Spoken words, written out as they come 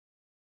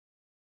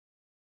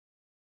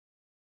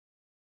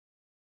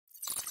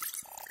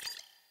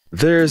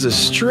There's a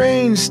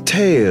strange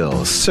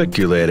tale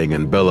circulating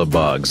in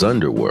Belobog's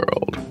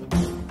underworld.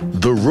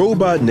 The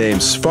robot named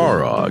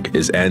Svarog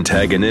is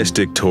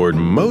antagonistic toward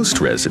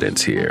most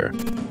residents here,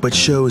 but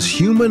shows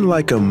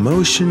human-like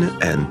emotion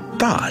and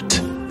thought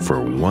for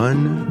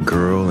one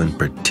girl in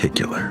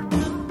particular.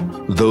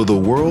 Though the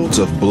worlds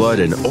of blood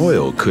and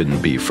oil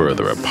couldn't be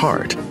further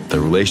apart, the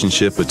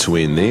relationship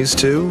between these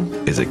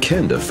two is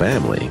akin to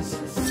family.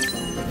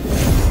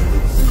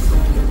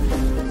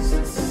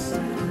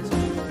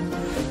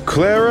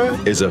 Clara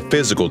is a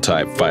physical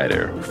type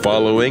fighter,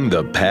 following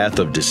the path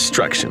of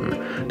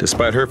destruction.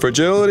 Despite her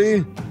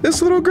fragility,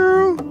 this little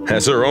girl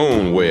has her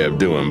own way of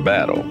doing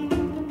battle.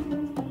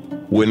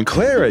 When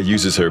Clara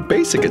uses her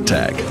basic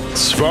attack,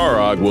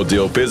 Svarog will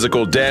deal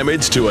physical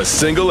damage to a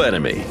single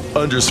enemy.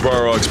 Under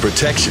Svarog's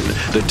protection,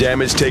 the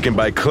damage taken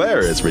by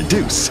Clara is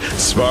reduced.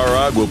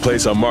 Svarog will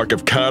place a mark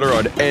of counter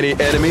on any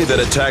enemy that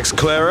attacks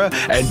Clara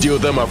and deal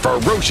them a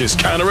ferocious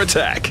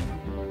counterattack.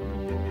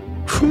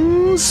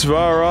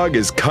 Svarog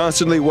is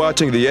constantly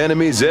watching the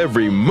enemy's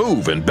every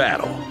move in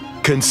battle.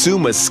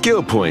 Consume a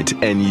skill point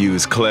and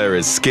use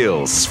Clara's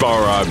skills.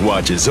 Svarog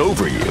watches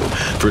over you.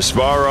 For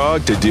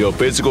Svarog to deal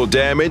physical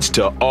damage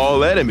to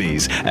all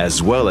enemies,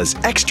 as well as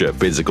extra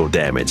physical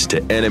damage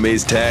to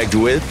enemies tagged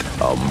with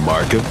a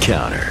mark of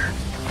counter.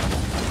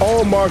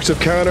 All marks of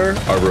counter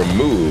are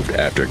removed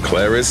after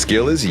Clara's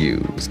skill is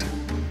used.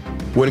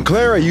 When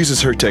Clara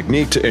uses her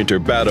technique to enter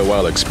battle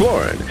while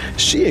exploring,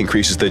 she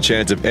increases the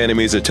chance of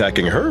enemies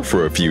attacking her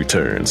for a few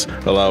turns,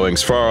 allowing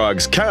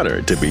Svarog's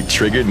counter to be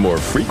triggered more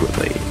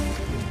frequently.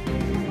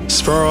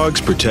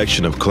 Svarog's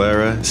protection of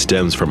Clara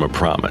stems from a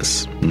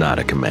promise, not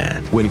a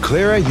command. When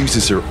Clara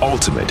uses her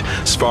ultimate,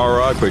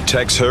 Svarog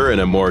protects her in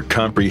a more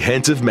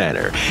comprehensive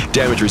manner.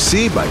 Damage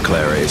received by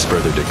Clara is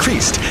further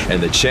decreased, and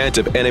the chance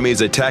of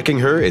enemies attacking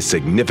her is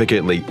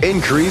significantly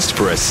increased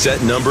for a set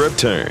number of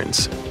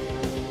turns.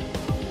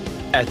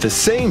 At the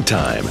same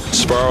time,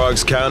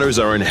 Svarog's counters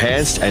are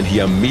enhanced and he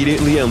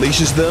immediately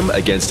unleashes them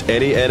against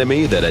any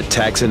enemy that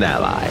attacks an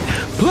ally.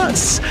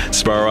 Plus,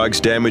 Svarog's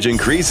damage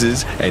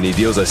increases and he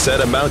deals a set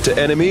amount to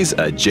enemies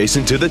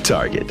adjacent to the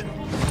target.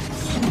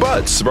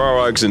 But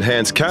Svarog's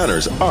enhanced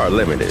counters are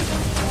limited.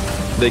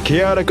 The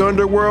chaotic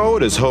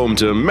underworld is home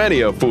to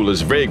many a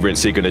foolish vagrant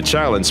seeking to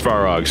challenge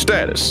Svarog's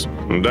status.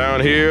 Down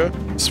here,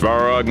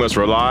 Svarog must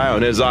rely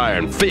on his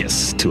iron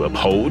fist to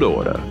uphold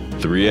order.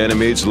 3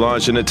 enemies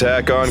launch an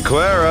attack on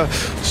Clara.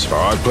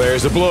 Svarog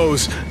pairs the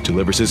blows,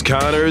 delivers his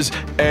counters,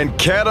 and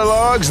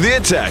catalogs the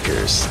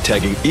attackers,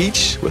 tagging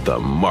each with a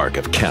mark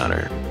of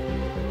counter.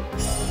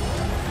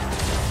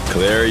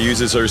 Clara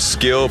uses her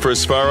skill for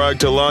Svarog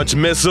to launch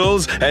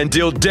missiles and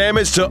deal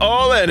damage to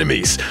all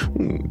enemies.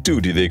 Due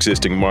to the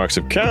existing marks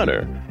of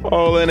counter,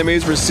 all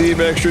enemies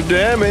receive extra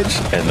damage,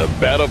 and the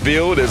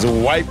battlefield is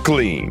wiped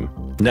clean.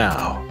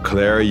 Now,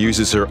 Clara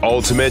uses her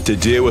ultimate to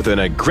deal with an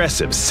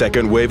aggressive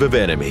second wave of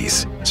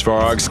enemies.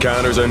 Svarog's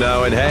counters are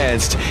now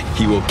enhanced.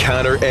 He will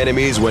counter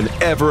enemies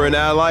whenever an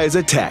ally is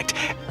attacked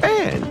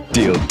and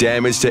deal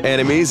damage to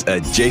enemies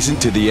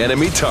adjacent to the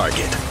enemy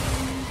target.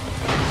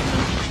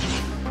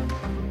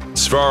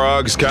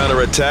 Svarog's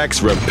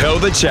counterattacks repel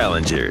the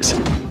challengers,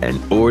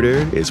 and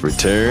order is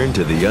returned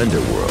to the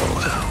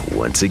underworld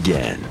once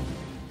again.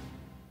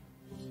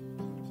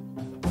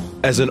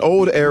 As an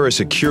old-era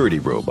security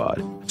robot,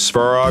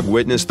 Svarog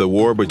witnessed the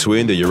war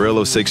between the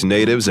Eurilo 6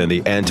 natives and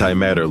the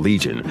Antimatter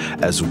Legion,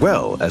 as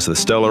well as the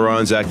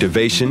Stellaron's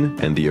activation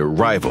and the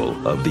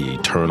arrival of the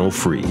Eternal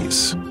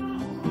Freeze.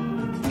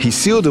 He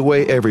sealed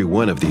away every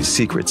one of these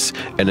secrets,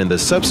 and in the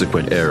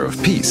subsequent era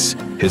of peace,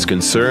 his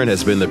concern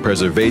has been the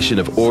preservation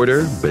of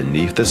order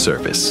beneath the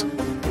surface.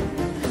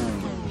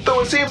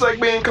 Though it seems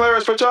like being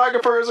Clara's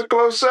photographer is a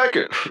close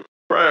second.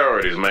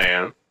 Priorities,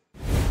 man.